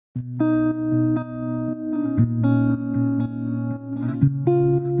Oh,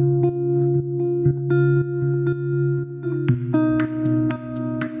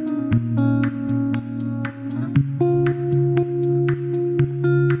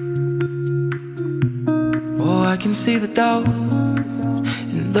 I can see the doubt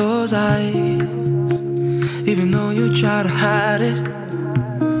in those eyes. Even though you try to hide it,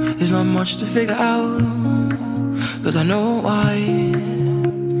 there's not much to figure out, 'cause I know why.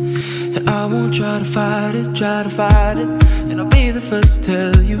 And I won't try to fight it, and I'll be the first to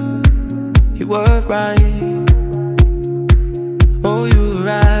tell you, you were right. Oh, you were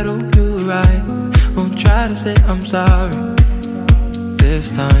right, oh, you were right. Won't try to say I'm sorry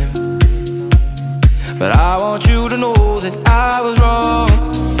this time, but I want you to know that I was wrong.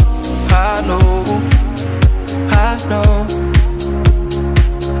 I know, I know.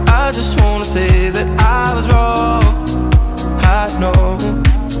 I just wanna say that I was wrong. I know,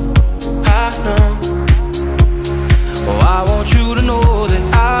 I know. Oh, I want you to know that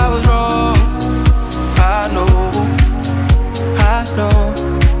I was wrong. I know, I know.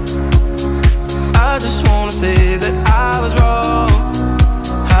 I just wanna say that I was wrong.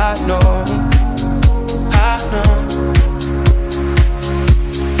 I know, I know.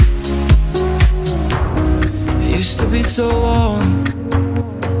 It used to be so warm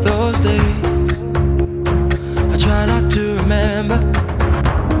those days. I try not to remember.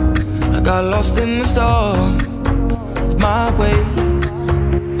 I got lost in the storm of my ways.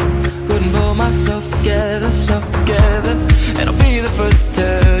 Couldn't pull myself together, and I'll be the first to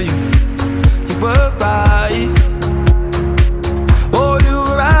tell you, you were right. Oh, you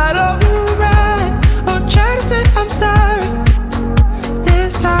were right, oh, you were right. Oh, try to say I'm sorry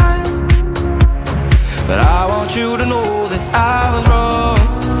this time, but I want you to know that I was wrong.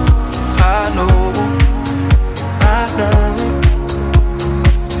 I know, I know.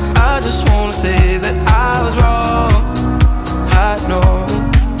 I just wanna say that I was wrong. I know,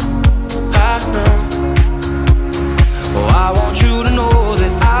 I know. Oh, I want you to know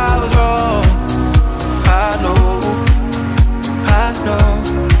that I was wrong. I know, I know.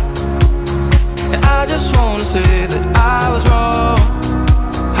 And I just wanna say that I was wrong.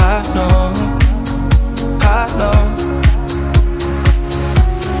 I know, I know.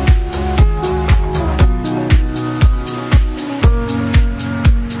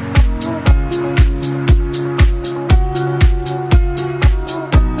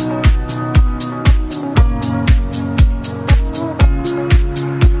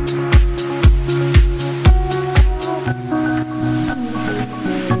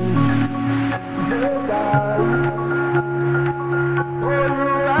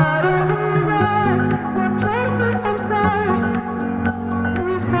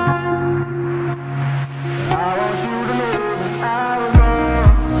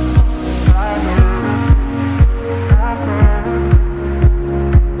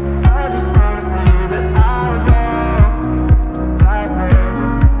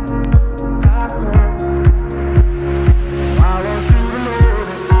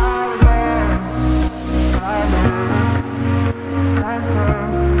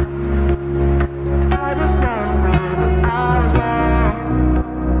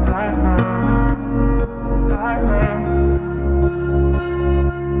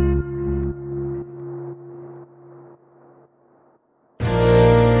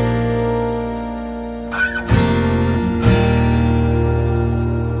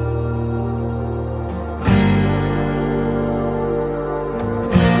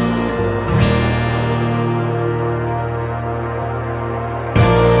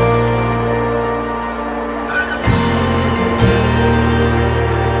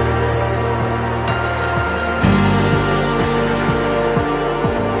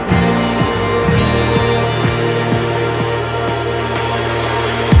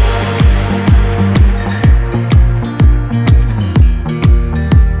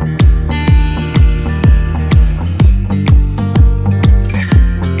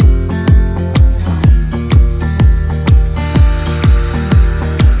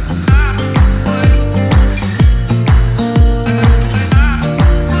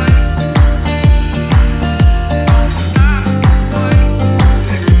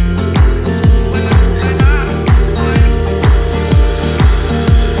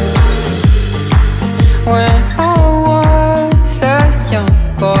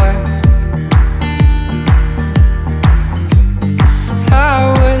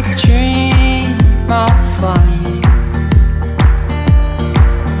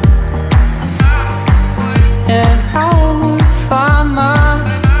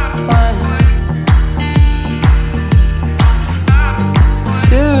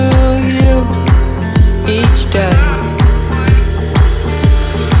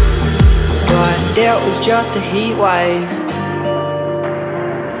 it was just a heat wave.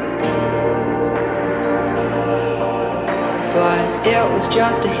 But it was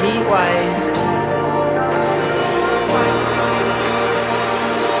just a heat wave.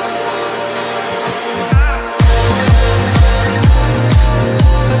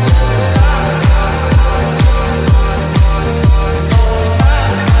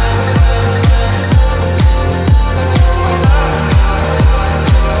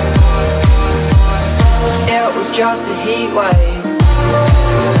 Just a heat wave.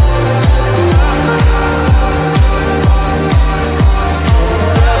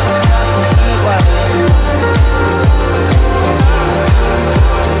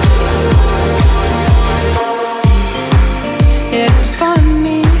 It's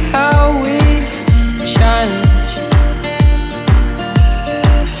funny how we change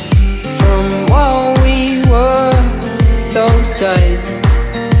from what we were those days.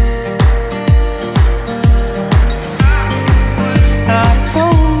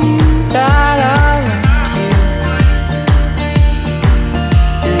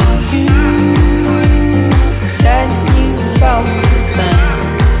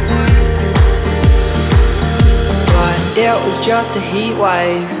 It was just a heat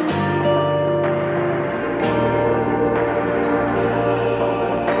wave.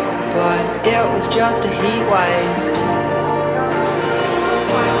 But it was just a heat wave.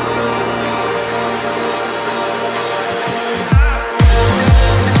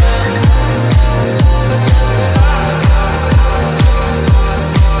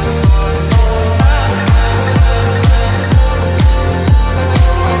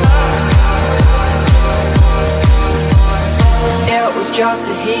 Just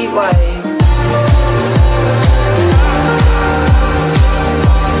a heat wave.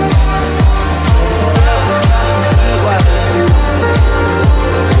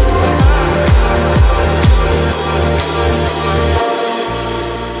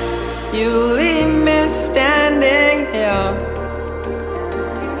 You leave me standing here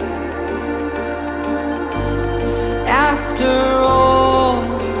after all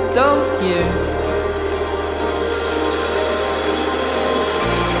those years.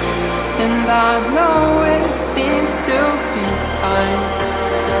 And I know it seems to be time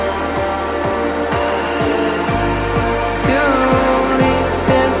to leave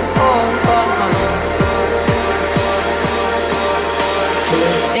this all behind.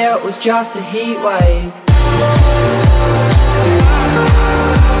 'Cause it was just a heat wave.